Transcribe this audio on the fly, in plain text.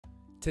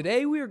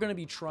Today we are going to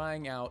be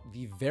trying out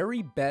the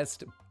very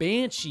best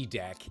Banshee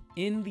deck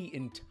in the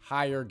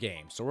entire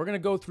game. So we're going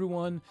to go through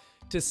one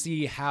to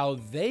see how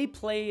they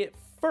play it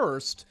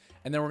first,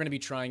 and then we're going to be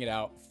trying it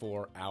out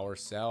for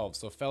ourselves.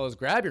 So fellas,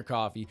 grab your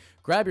coffee,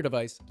 grab your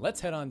device, let's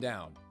head on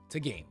down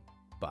to Game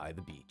by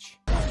the Beach.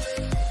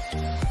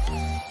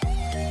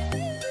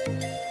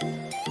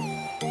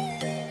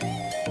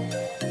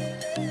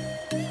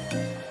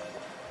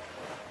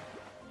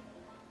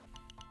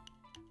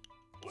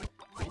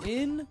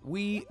 In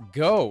we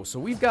go. So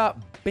we've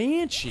got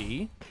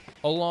Banshee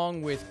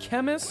along with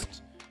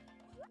Chemist,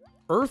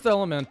 Earth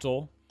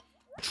Elemental,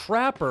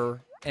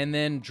 Trapper, and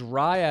then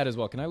Dryad as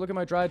well. Can I look at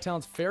my Dryad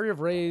talents? Fairy of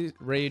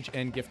Rage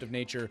and Gift of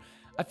Nature.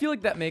 I feel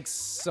like that makes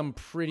some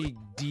pretty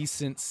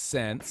decent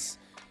sense.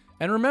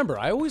 And remember,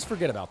 I always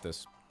forget about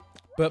this,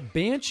 but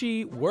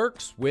Banshee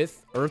works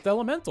with Earth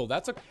Elemental.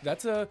 That's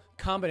a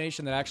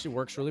combination that actually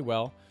works really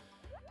well.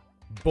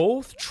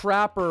 Both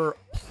Trapper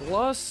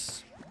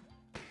plus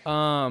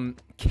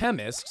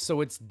Chemist, so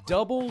it's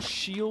double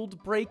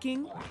shield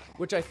breaking,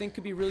 which I think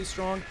could be really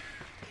strong,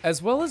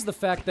 as well as the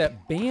fact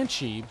that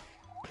Banshee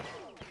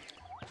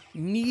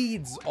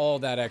needs all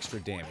that extra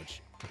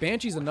damage.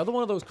 Banshee's another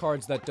one of those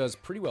cards that does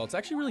pretty well. It's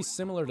actually really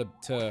similar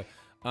to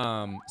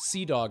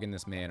Sea Dog in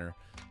this manner,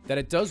 that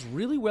it does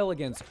really well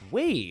against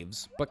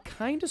waves, but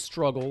kind of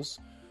struggles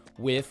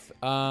with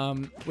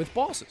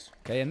bosses.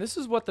 Okay, and this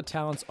is what the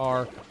talents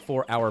are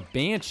for our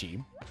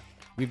Banshee.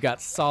 We've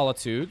got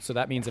Solitude, so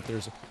that means if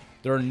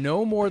there are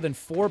no more than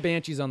 4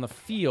 Banshees on the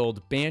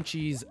field,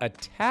 Banshee's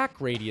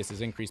attack radius is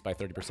increased by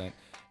 30%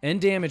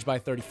 and damage by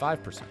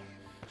 35%.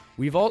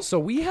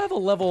 We have a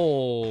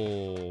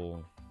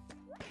level...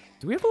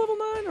 Do we have a level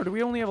 9 or do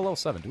we only have a level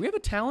 7? Do we have a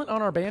talent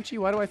on our Banshee?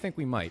 Why do I think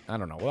we might? I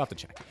don't know. We'll have to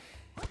check.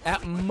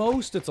 At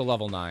most, it's a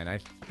level 9. I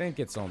think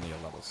it's only a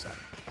level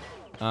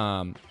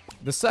 7.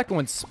 The second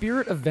one,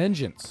 Spirit of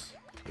Vengeance.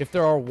 If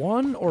there are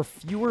 1 or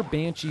fewer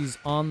Banshees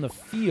on the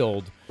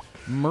field,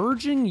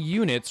 merging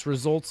units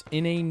results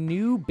in a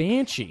new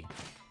Banshee.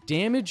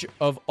 Damage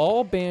of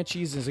all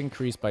Banshees is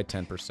increased by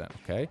 10%,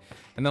 okay?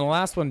 And then the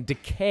last one,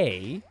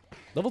 Decay.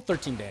 Level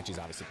 13 Banshee is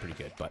obviously pretty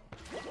good, but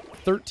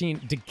 13,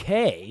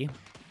 Decay.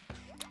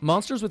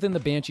 Monsters within the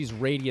Banshee's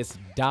radius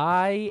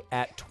die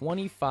at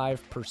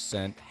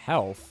 25%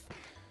 health,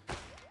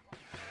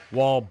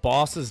 while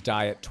bosses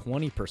die at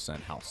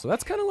 20% health. So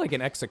that's kind of like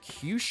an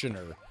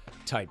Executioner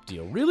type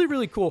deal. Really,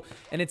 really cool.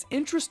 And it's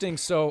interesting,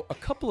 so a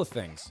couple of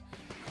things.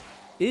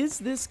 Is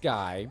this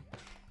guy...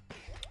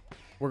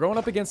 We're going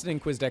up against an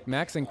Inquiz deck,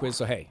 max Inquiz,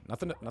 so hey,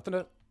 nothing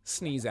to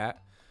sneeze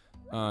at.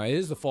 It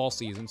is the fall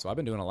season, so I've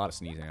been doing a lot of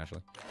sneezing,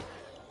 actually.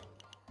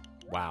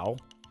 Wow.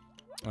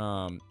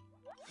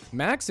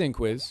 Max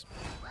Inquiz,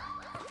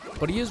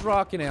 but he is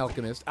rocking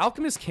Alchemist.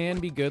 Alchemist can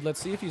be good. Let's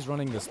see if he's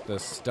running the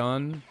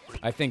stun.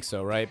 I think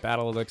so, right?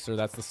 Battle Elixir,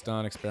 that's the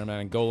stun.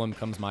 Experiment, and Golem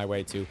comes my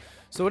way, too.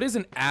 So it is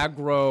an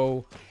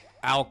aggro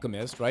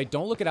Alchemist, right?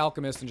 Don't look at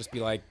Alchemist and just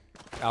be like,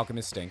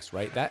 Alchemist stinks,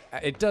 right?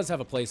 It does have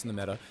a place in the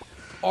meta.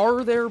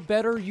 Are there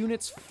better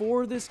units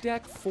for this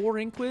deck for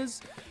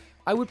Inquiz?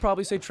 I would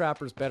probably say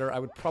Trapper's better. I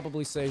would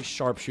probably say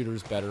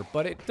Sharpshooter's better,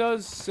 but it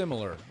does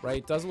similar, right?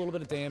 It does a little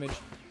bit of damage,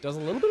 does a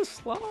little bit of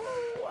slow,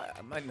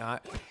 might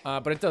not,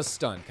 but it does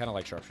stun, kind of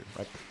like Sharpshooter,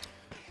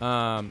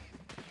 right?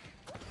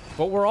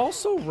 But we're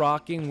also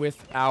rocking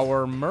with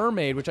our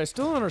Mermaid, which I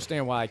still don't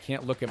understand why I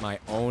can't look at my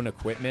own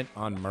equipment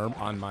on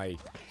my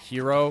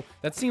hero.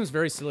 That seems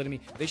very silly to me.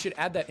 They should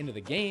add that into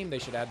the game. They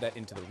should add that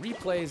into the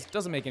replays.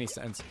 Doesn't make any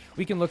sense.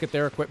 We can look at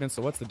their equipment,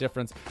 so what's the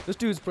difference? This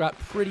dude's got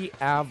pretty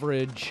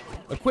average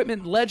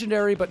equipment,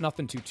 legendary, but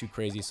nothing too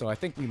crazy, so I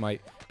think we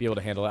might be able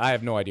to handle it. I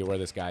have no idea where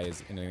this guy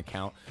is in an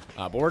account,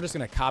 but we're just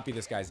going to copy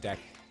this guy's deck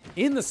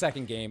in the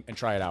second game and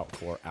try it out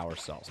for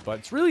ourselves. But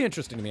it's really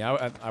interesting to me.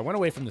 I went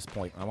away from this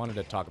point. I wanted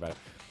to talk about it.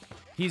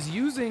 He's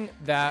using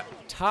that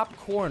top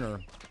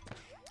corner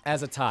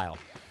as a tile.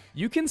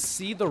 You can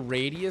see the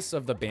radius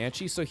of the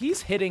Banshee, so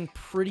he's hitting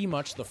pretty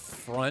much the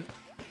front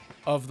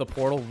of the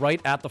portal,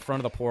 right at the front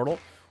of the portal,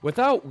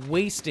 without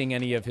wasting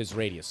any of his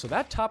radius. So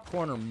that top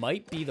corner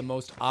might be the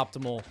most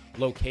optimal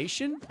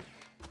location,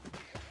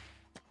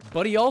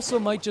 but he also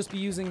might just be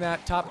using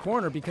that top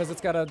corner because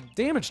it's got a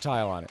damage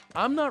tile on it.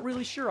 I'm not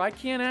really sure. I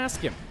can't ask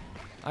him.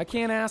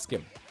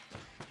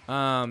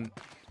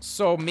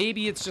 So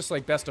maybe it's just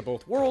like best of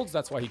both worlds.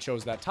 That's why he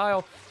chose that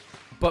tile.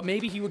 But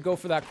maybe he would go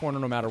for that corner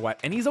no matter what.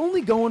 And he's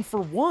only going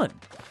for 1.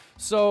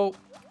 So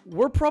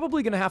we're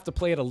probably going to have to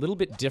play it a little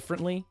bit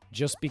differently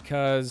just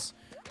because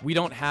we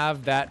don't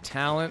have that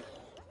talent.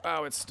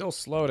 Oh, it's still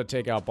slow to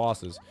take out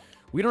bosses.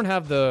 We don't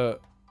have the...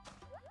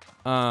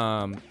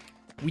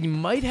 we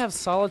might have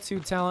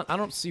Solitude talent. I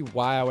don't see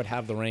why I would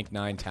have the rank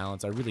 9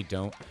 talents. I really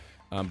don't.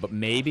 But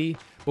maybe.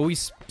 But we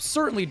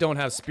certainly don't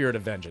have Spirit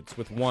of Vengeance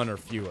with 1 or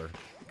fewer.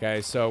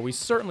 Okay, so we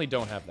certainly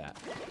don't have that.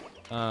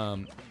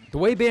 The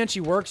way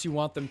Banshee works, you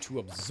want them to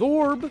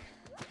absorb,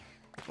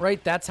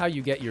 right? That's how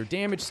you get your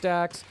damage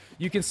stacks.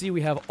 You can see we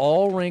have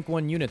all rank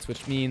 1 units,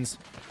 which means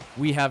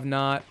we have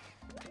not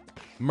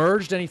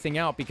merged anything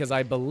out, because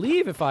I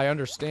believe, if I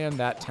understand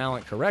that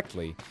talent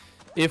correctly,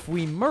 if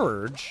we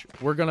merge,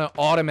 we're going to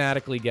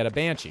automatically get a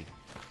Banshee.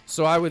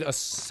 So I would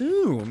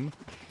assume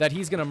that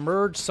he's going to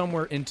merge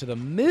somewhere into the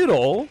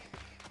middle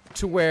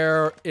to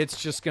where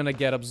it's just going to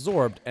get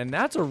absorbed. And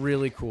that's a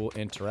really cool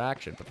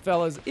interaction. But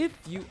fellas, if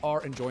you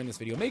are enjoying this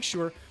video, make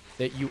sure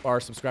that you are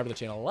subscribed to the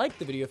channel. Like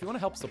the video. If you want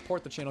to help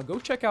support the channel, go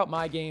check out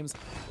my games.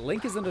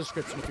 Link is in the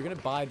description. If you're going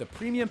to buy the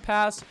premium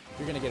pass,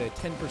 you're going to get a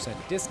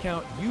 10%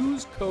 discount.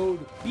 Use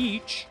code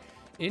BEACH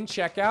in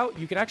checkout.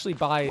 You can actually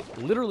buy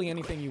literally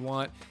anything you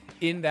want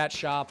in that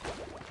shop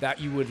that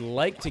you would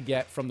like to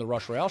get from the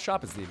Rush Royale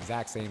shop. It's the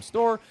exact same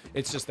store.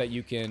 It's just that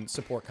you can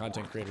support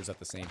content creators at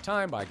the same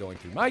time by going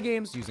through my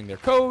games, using their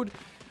code,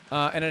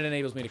 and it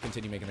enables me to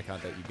continue making the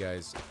content you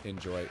guys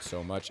enjoy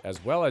so much,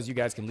 as well as you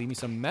guys can leave me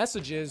some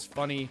messages,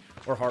 funny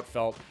or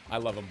heartfelt. I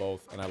love them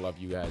both, and I love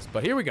you guys.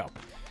 But here we go.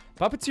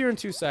 Puppeteer in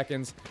 2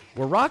 seconds.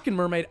 We're rocking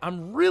Mermaid.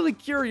 I'm really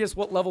curious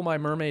what level my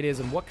Mermaid is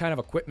and what kind of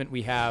equipment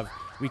we have.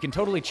 We can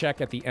totally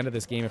check at the end of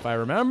this game if I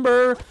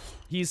remember.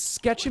 He's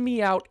sketching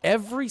me out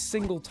every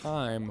single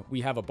time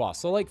we have a boss.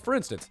 So, like, for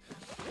instance,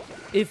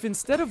 if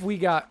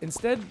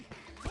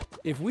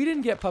if we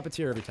didn't get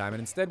Puppeteer every time and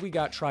instead we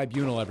got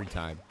Tribunal every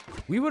time,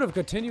 we would have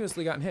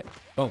continuously gotten hit.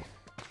 Boom,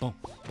 boom,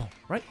 boom,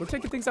 right? We're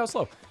taking things out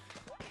slow.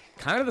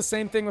 Kind of the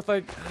same thing with,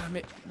 like,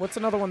 what's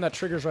another one that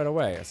triggers right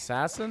away?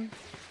 Assassin?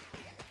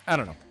 I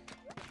don't know.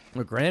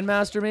 With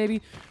Grandmaster,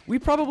 maybe? We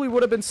probably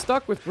would have been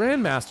stuck with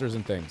Grandmasters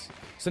and things.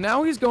 So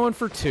now he's going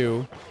for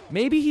 2.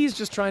 Maybe he's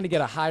just trying to get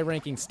a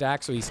high-ranking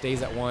stack so he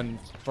stays at 1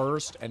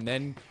 first and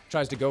then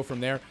tries to go from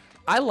there.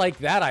 I like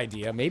that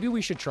idea. Maybe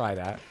we should try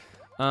that.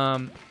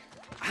 I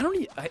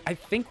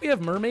think we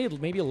have Mermaid,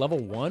 maybe a level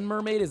 1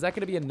 Mermaid. Is that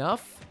going to be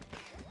enough?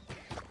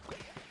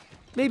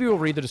 Maybe we'll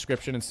read the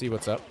description and see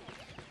what's up.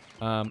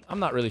 I'm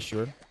not really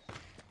sure.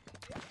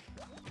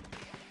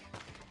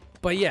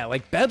 But yeah,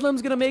 like,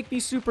 Bedlam's going to make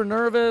me super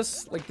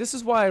nervous. Like, this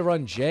is why I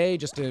run J,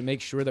 just to make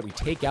sure that we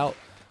take out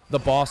the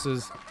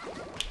bosses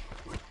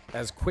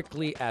as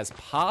quickly as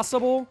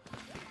possible.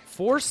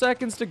 4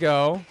 seconds to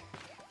go.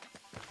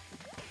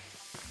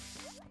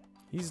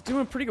 He's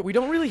doing pretty good. We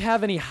don't really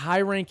have any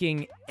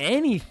high-ranking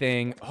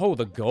anything. Oh,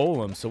 the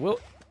Golem. So we'll...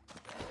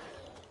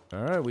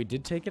 All right, we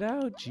did take it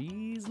out.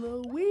 Jeez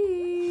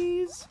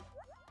Louise.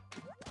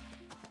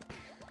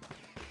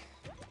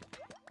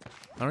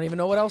 I don't even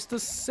know what else to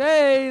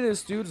say.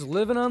 This dude's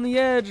living on the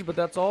edge, but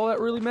that's all that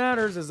really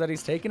matters, is that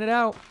he's taking it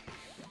out.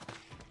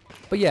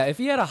 But yeah, if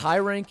he had a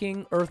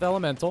high-ranking Earth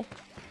Elemental,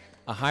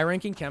 a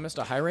high-ranking Chemist,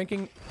 a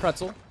high-ranking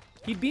Pretzel,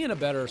 he'd be in a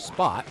better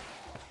spot.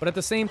 But at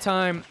the same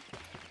time,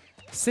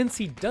 since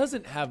he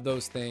doesn't have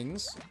those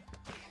things,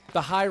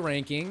 the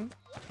high-ranking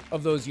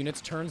of those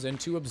units turns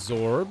into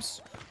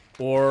absorbs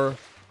or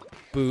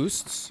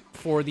boosts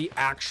for the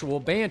actual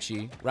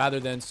Banshee rather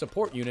than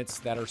support units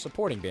that are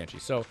supporting Banshee.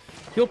 So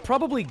he'll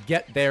probably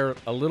get there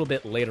a little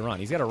bit later on.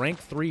 He's got a rank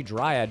 3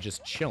 Dryad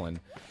just chilling.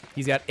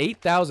 He's got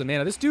 8,000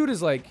 mana. This dude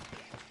is like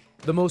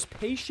the most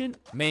patient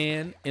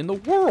man in the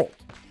world.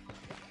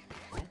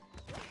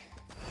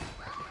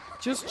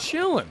 Just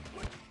chilling.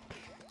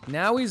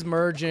 Now he's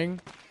merging.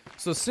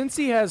 So since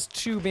he has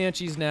 2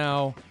 Banshees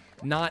now,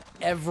 not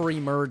every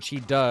merge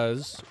he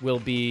does will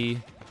be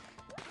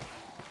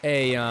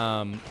a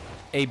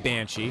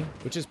Banshee,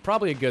 which is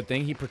probably a good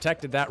thing. He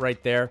protected that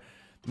right there.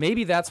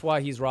 Maybe that's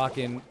why he's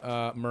rocking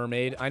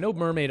Mermaid. I know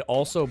Mermaid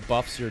also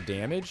buffs your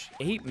damage.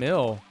 8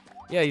 mil.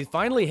 Yeah, he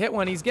finally hit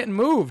one. He's getting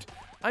moved.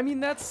 I mean,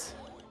 that's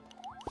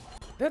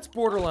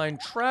borderline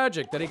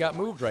tragic that he got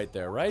moved right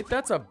there, right?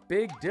 That's a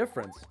big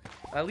difference.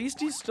 At least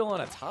he's still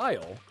on a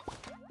tile.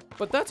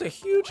 But that's a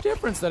huge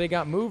difference that he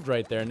got moved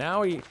right there.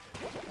 Now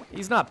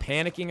he's not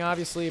panicking,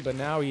 obviously, but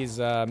now he's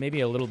maybe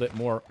a little bit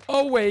more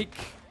awake.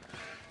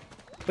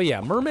 But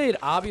yeah, Mermaid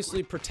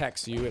obviously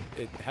protects you.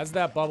 It has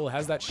that bubble,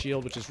 has that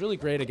shield, which is really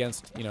great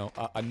against, you know,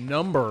 a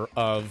number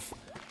of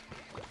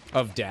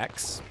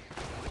decks.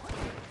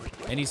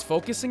 And he's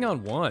focusing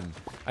on 1.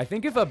 I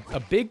think if a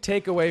big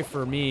takeaway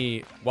for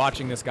me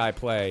watching this guy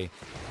play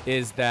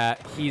is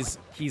that he's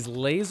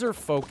laser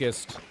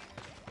focused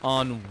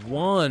on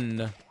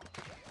 1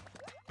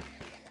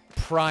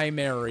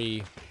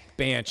 primary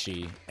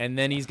Banshee, and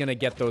then he's going to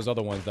get those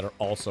other ones that are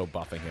also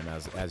buffing him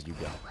as you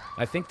go.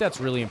 I think that's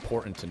really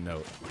important to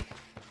note.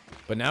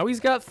 But now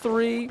he's got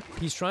 3.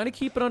 He's trying to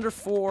keep it under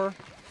 4.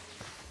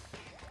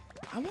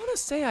 I want to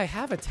say I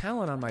have a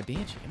talent on my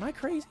Banshee. Am I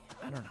crazy?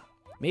 I don't know.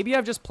 Maybe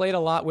I've just played a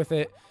lot with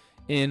it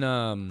in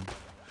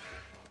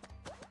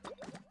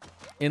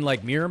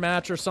like Mirror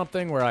Match or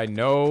something where I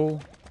know.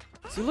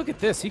 See, look at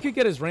this. He could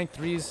get his rank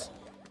 3s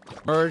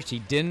merged. He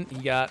didn't.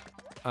 He got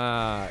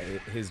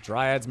his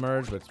Dryads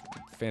merged, which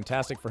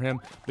fantastic for him.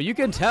 But you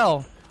can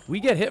tell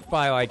we get hit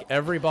by like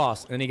every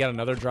boss, and then he got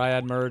another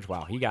Dryad merge.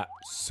 Wow, he got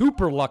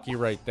super lucky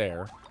right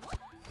there.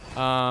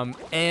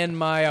 And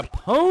my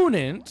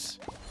opponent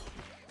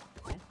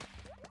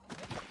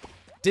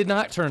did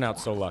not turn out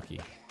so lucky.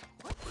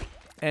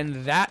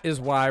 And that is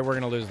why we're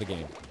going to lose the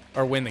game.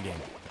 Or win the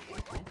game.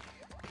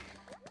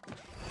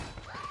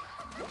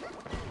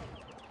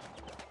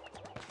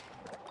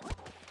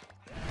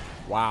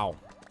 Wow.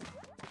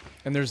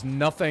 And there's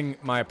nothing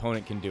my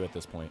opponent can do at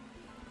this point.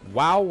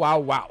 Wow, wow,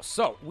 wow.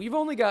 So, we've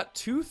only got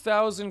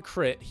 2,000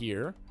 crit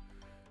here.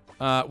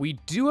 We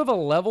do have a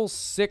level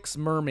 6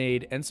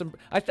 mermaid and some...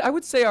 I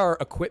would say our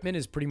equipment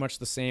is pretty much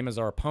the same as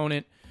our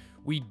opponent.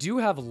 We do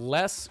have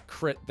less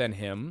crit than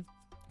him.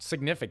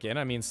 Significant.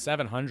 I mean,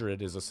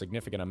 700 is a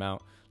significant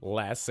amount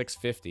less.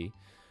 650.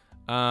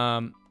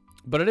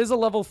 But it is a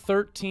level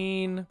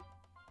 13...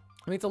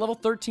 I mean, it's a level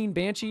 13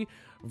 Banshee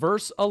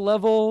versus a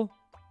level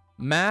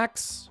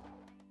max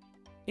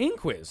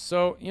Inquiz.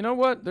 So, you know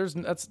what? There's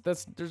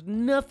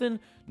nothing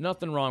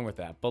wrong with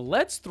that. But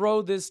let's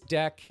throw this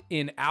deck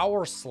in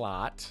our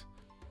slot.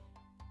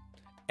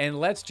 And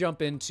let's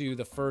jump into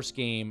the first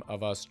game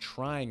of us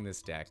trying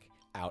this deck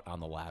out on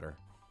the ladder.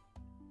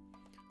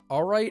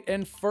 All right,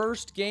 and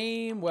first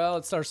game, well,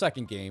 it's our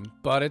second game,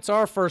 but it's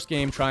our first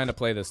game trying to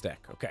play this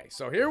deck. Okay,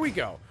 so here we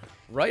go.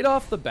 Right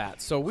off the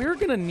bat. So we're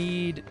going to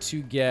need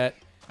to get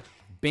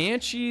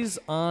Banshees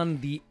on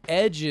the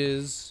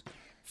edges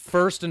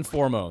first and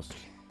foremost.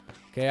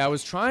 Okay, I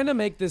was trying to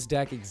make this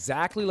deck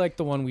exactly like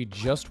the one we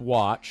just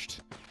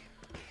watched.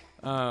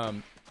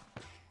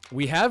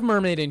 We have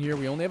Mermaid in here.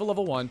 We only have a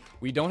level 1.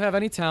 We don't have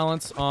any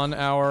talents on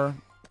our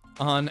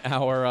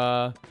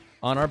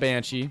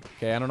Banshee.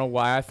 Okay, I don't know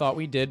why I thought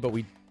we did, but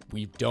we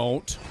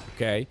don't.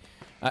 Okay,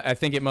 I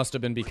think it must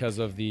have been because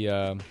of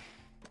the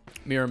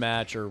mirror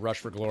match or Rush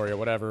for Glory or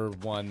whatever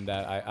one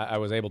that I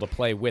was able to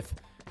play with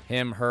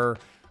him, her,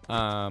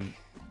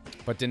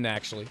 but didn't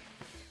actually.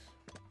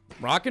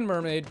 Rockin'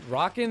 Mermaid,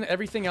 rockin'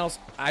 everything else.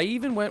 I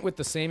even went with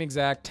the same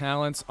exact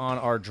talents on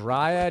our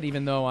Dryad,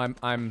 even though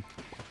I'm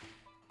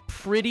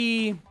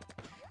pretty...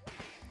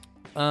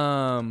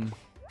 So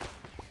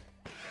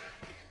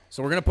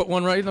we're going to put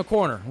one right in the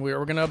corner.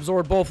 We're going to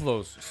absorb both of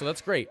those. So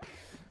that's great.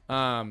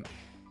 What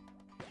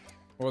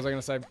was I going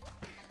to say?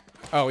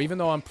 Oh, even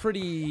though I'm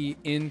pretty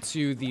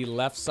into the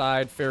left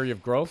side Fairy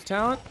of Growth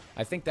talent,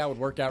 I think that would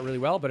work out really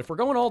well. But if we're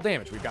going all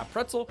damage, we've got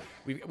Pretzel.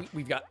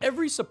 We've got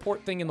every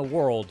support thing in the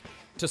world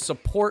to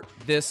support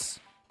this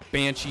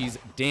Banshee's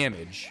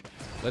damage.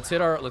 Let's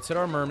hit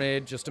our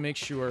Mermaid just to make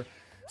sure.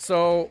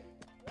 So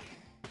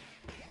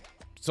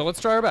let's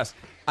try our best.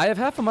 I have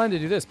half a mind to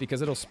do this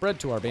because it'll spread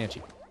to our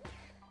Banshee.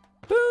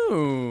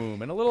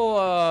 Boom! And a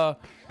little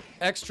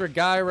extra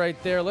guy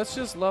right there. Let's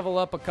just level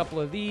up a couple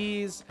of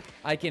these.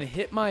 I can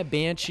hit my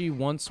Banshee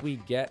once we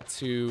get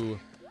to...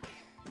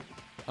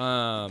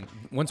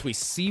 once we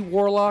see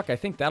Warlock. I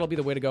think that'll be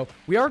the way to go.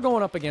 We are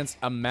going up against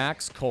a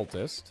max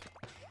Cultist.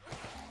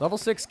 Level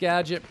 6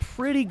 Gadget.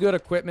 Pretty good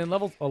equipment.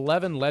 Level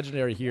 11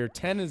 Legendary here.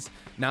 10 is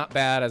not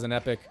bad as an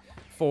Epic.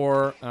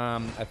 4,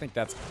 I think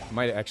that's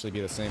might actually be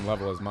the same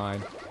level as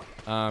mine.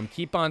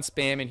 Keep on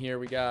spamming here.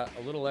 We got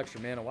a little extra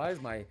mana. Why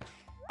is my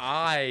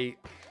eye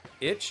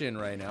itching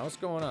right now? What's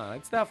going on?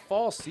 It's that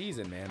fall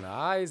season, man. The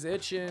eye's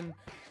itching.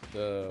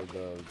 The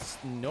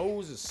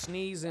nose is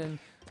sneezing.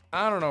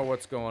 I don't know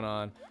what's going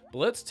on. But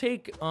let's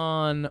take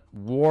on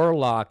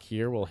Warlock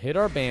here. We'll hit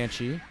our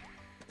Banshee.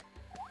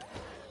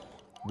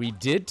 We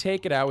did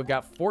take it out. We've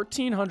got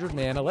 1,400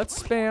 mana.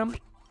 Let's spam.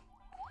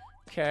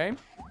 Okay.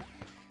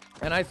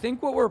 And I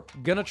think what we're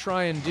going to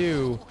try and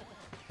do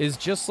is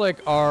just like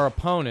our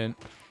opponent,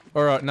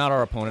 or not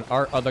our opponent,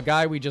 the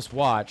guy we just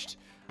watched.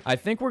 I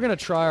think we're going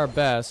to try our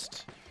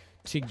best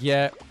to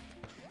get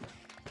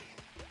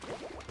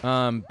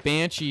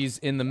Banshees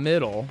in the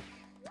middle.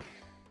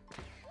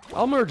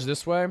 I'll merge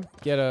this way.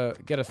 Get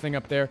a thing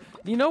up there.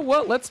 You know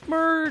what? Let's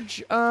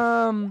merge.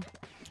 I'll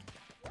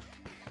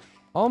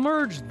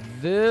merge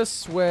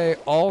this way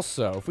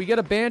also. If we get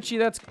a Banshee,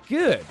 that's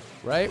good,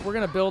 right? We're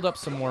gonna build up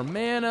some more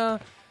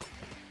mana.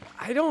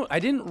 I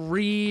didn't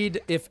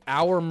read if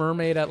our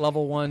Mermaid at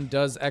level 1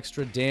 does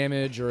extra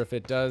damage or if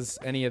it does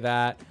any of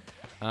that.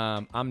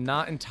 I'm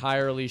not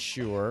entirely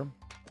sure,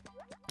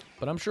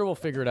 but I'm sure we'll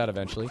figure it out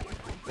eventually.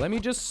 Let me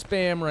just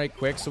spam right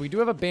quick. So we do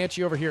have a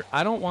Banshee over here.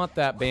 I don't want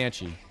that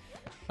Banshee.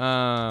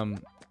 I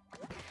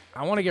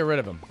want to get rid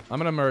of him. I'm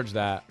going to merge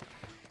that.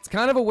 It's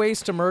kind of a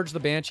waste to merge the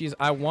Banshees.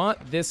 I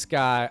want this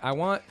guy. I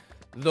want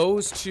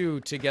those two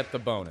to get the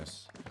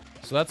bonus.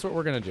 So that's what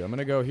we're going to do. I'm going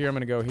to go here. I'm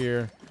going to go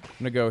here.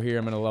 I'm going to go here.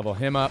 I'm going to level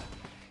him up.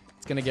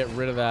 It's going to get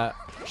rid of that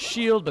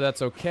shield, but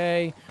that's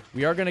okay.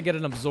 We are going to get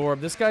an absorb.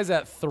 This guy's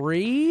at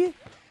 3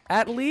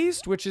 at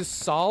least, which is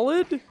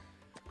solid.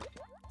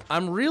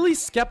 I'm really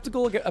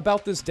skeptical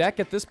about this deck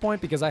at this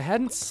point because I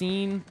hadn't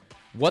seen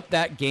what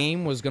that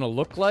game was going to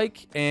look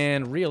like.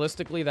 And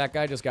realistically, that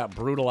guy just got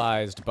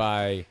brutalized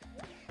by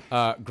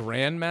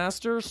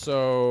Grandmaster.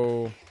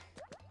 So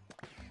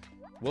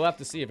we'll have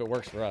to see if it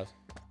works for us.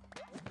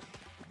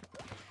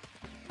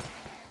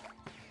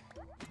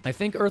 I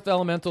think Earth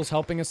Elemental's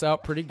helping us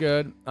out pretty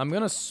good. I'm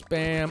going to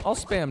spam. I'll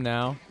spam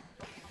now.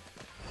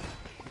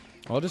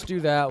 I'll just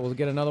do that. We'll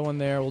get another one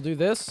there. We'll do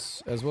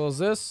this, as well as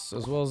this,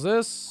 as well as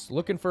this.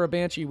 Looking for a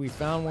Banshee. We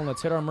found one.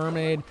 Let's hit our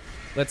Mermaid.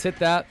 Let's hit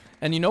that.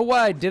 And you know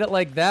why I did it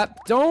like that?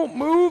 Don't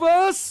move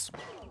us!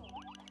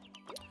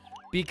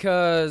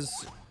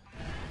 Because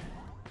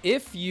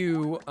if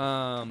you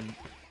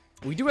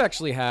We do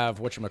actually have,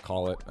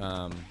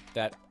 whatchamacallit,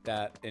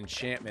 that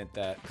enchantment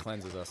that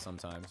cleanses us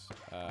sometimes.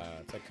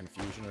 It's like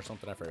Confusion or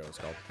something. I forget what it's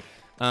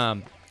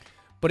called.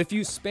 But if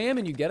you spam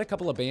and you get a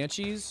couple of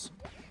Banshees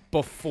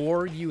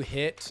before you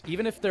hit,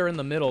 even if they're in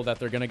the middle that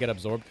they're going to get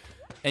absorbed,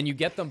 and you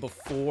get them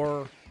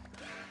before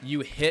you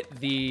hit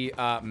the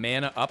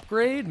mana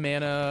upgrade,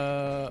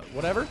 mana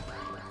whatever,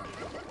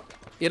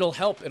 it'll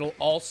help. It'll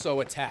also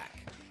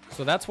attack.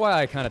 So that's why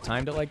I kind of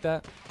timed it like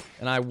that.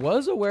 And I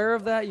was aware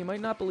of that. You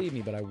might not believe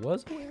me, but I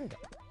was aware of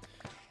that.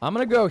 I'm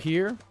going to go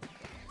here.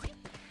 I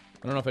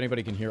don't know if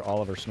anybody can hear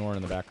Oliver snoring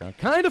in the background.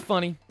 Kind of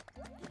funny.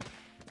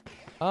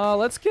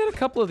 Let's get a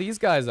couple of these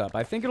guys up.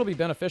 I think it'll be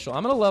beneficial.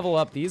 I'm going to level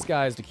up these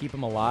guys to keep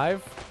them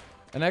alive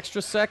an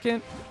extra second.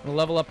 I'm going to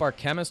level up our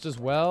chemist as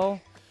well.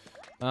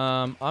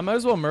 I might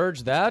as well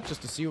merge that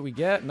just to see what we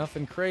get.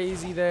 Nothing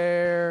crazy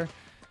there.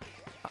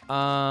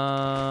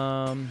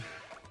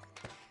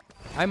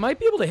 I might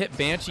be able to hit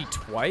Banshee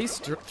twice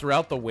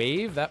throughout the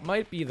wave. That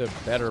might be the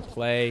better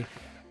play.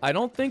 I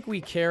don't think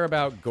we care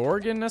about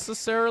Gorgon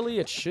necessarily.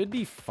 It should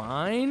be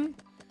fine.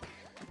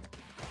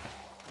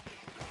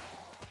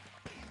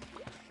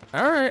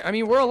 All right. I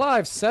mean, we're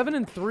alive. 7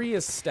 and 3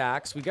 is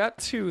stacks. We got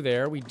 2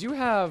 there. We do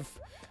have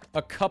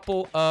a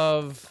couple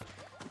of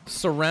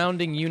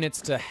surrounding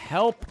units to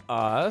help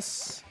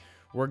us.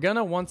 We're going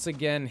to once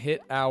again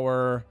hit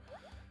our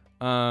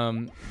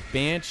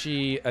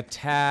Banshee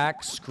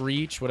attack,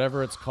 Screech,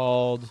 whatever it's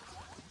called.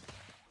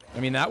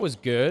 I mean, that was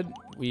good.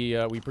 We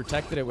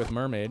protected it with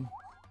Mermaid.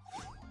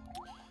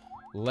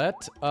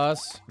 Let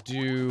us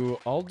do...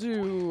 I'll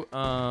do...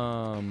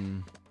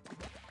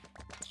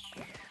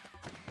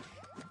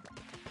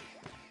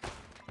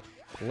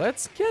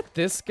 Let's get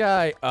this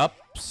guy up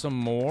some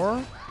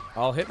more.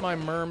 I'll hit my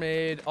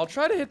Mermaid. I'll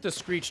try to hit the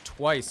Screech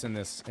twice in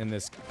this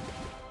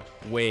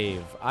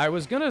wave. I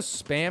was gonna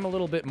spam a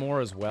little bit more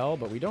as well,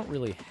 but we don't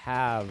really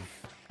have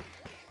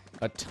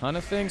a ton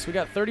of things. We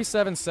got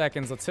 37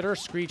 seconds. Let's hit our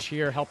Screech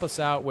here. Help us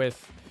out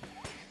with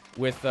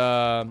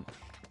Bannerlord.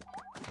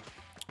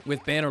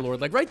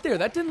 Like right there,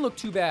 that didn't look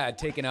too bad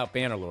taking out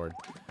Bannerlord,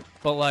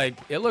 but like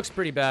it looks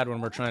pretty bad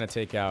when we're trying to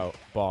take out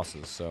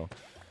bosses. So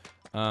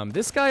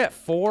this guy at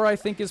 4 I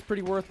think is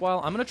pretty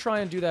worthwhile. I'm gonna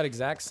try and do that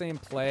exact same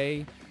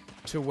play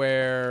to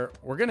where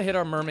we're gonna hit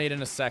our Mermaid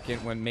in a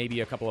second when maybe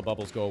a couple of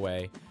bubbles go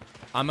away.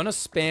 I'm going to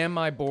spam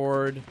my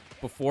board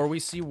before we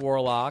see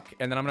Warlock,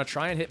 and then I'm going to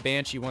try and hit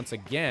Banshee once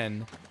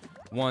again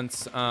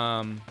once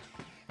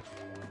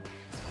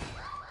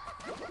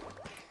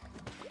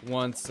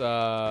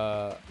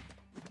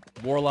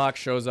Warlock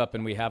shows up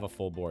and we have a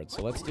full board.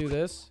 So let's do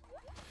this.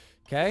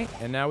 Okay,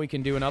 and now we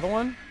can do another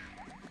one.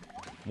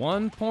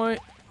 1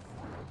 point.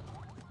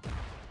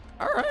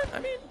 All right, I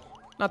mean,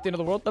 not the end of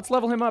the world. Let's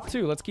level him up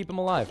too. Let's keep him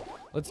alive.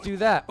 Let's do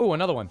that. Oh,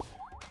 another one.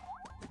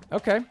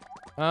 Okay.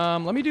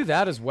 Let me do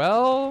that as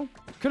well.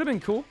 Could have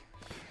been cool.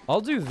 I'll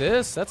do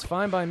this. That's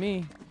fine by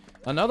me.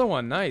 Another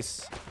one.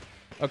 Nice.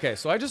 Okay,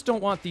 so I just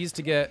don't want these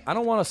to get... I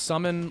don't want to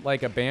summon,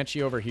 like, a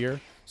Banshee over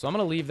here. So I'm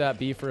going to leave that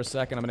be for a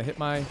second. I'm going to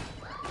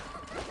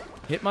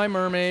hit my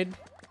Mermaid.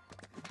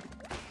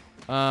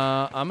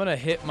 I'm going to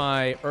hit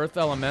my Earth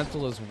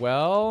Elemental as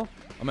well.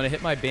 I'm going to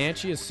hit my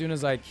Banshee as soon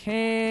as I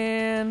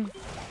can.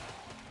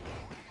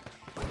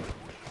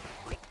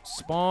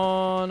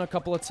 Spawn a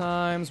couple of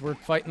times. We're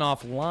fighting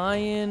off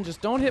Lion.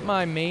 Just don't hit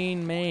my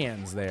main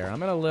mans there. I'm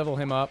going to level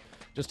him up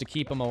just to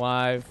keep him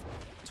alive.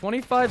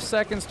 25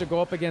 seconds to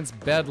go up against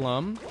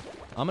Bedlam.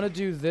 I'm going to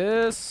do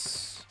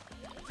this.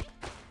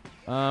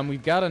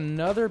 We've got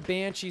another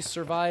Banshee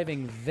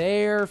surviving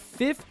there.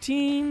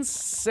 15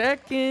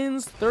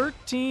 seconds.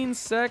 13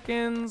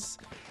 seconds.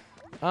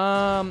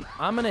 I'm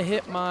going to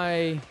hit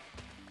my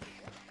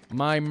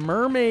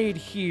Mermaid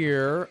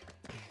here.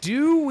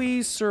 Do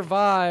we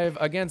survive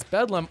against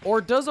Bedlam,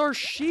 or does our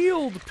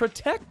shield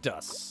protect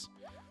us?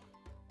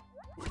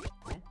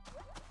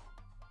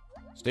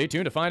 Stay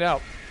tuned to find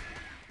out.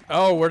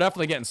 Oh, we're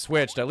definitely getting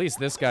switched. At least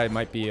this guy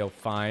might be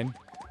fine.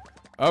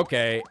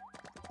 Okay.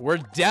 We're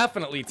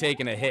definitely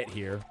taking a hit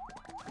here.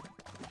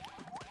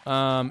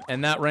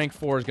 And that rank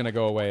 4 is going to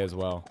go away as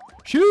well.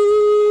 Shoot!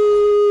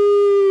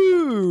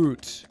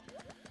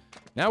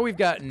 Now we've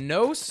got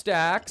no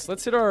stacks.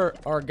 Let's hit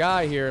our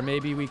guy here.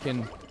 Maybe we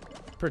can...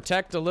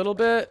 protect a little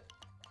bit.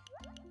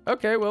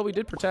 Okay, well, we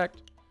did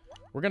protect.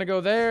 We're gonna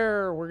go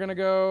there. We're gonna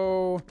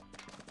go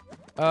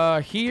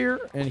here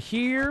and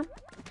here.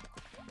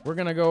 We're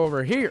gonna go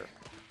over here.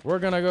 We're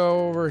gonna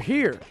go over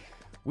here.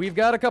 We've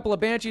got a couple of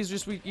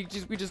Banshees. We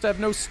just have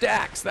no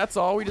stacks. That's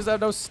all. We just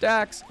have no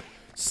stacks.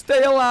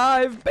 Stay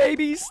alive,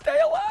 baby. Stay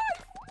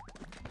alive.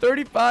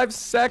 35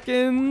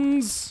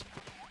 seconds.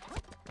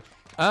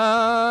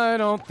 I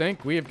don't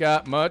think we've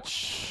got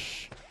much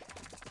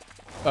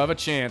of a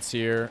chance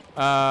here.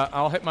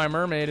 I'll hit my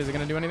Mermaid. Is it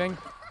going to do anything?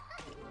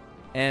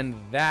 And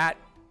that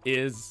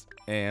is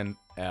an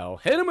L.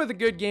 Hit him with a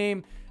good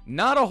game.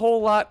 Not a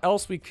whole lot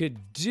else we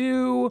could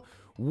do.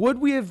 Would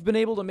we have been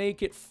able to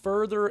make it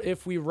further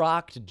if we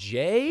rocked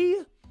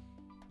J?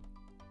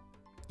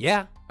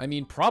 Yeah, I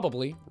mean,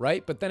 probably,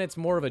 right? But then it's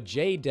more of a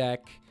J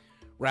deck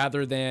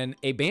rather than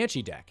a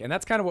Banshee deck. And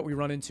that's kind of what we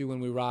run into when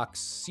we rock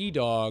Sea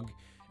Dog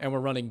and we're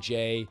running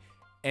Jay.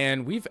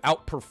 And we've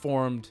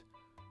outperformed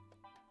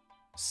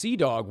Sea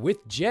Dog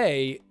with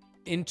Jay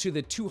into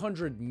the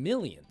 200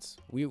 millions.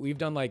 We've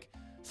done like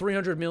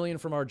 300 million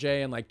from our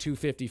J and like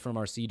 250 from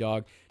our Sea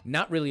Dog.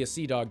 Not really a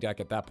Sea Dog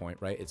deck at that point,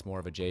 right? It's more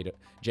of a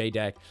J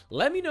deck.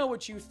 Let me know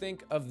what you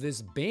think of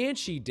this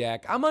Banshee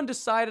deck. I'm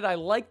undecided. I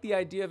like the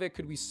idea of it.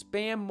 Could we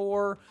spam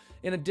more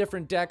in a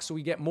different deck so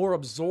we get more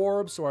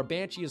absorb so our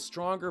Banshee is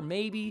stronger?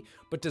 Maybe.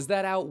 But does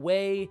that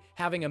outweigh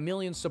having a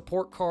million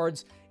support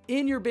cards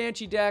in your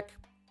Banshee deck?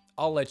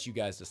 I'll let you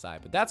guys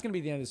decide. But that's going to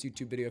be the end of this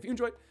YouTube video. If you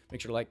enjoyed,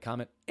 make sure to like,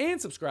 comment, and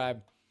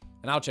subscribe.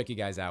 And I'll check you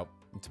guys out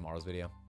in tomorrow's video.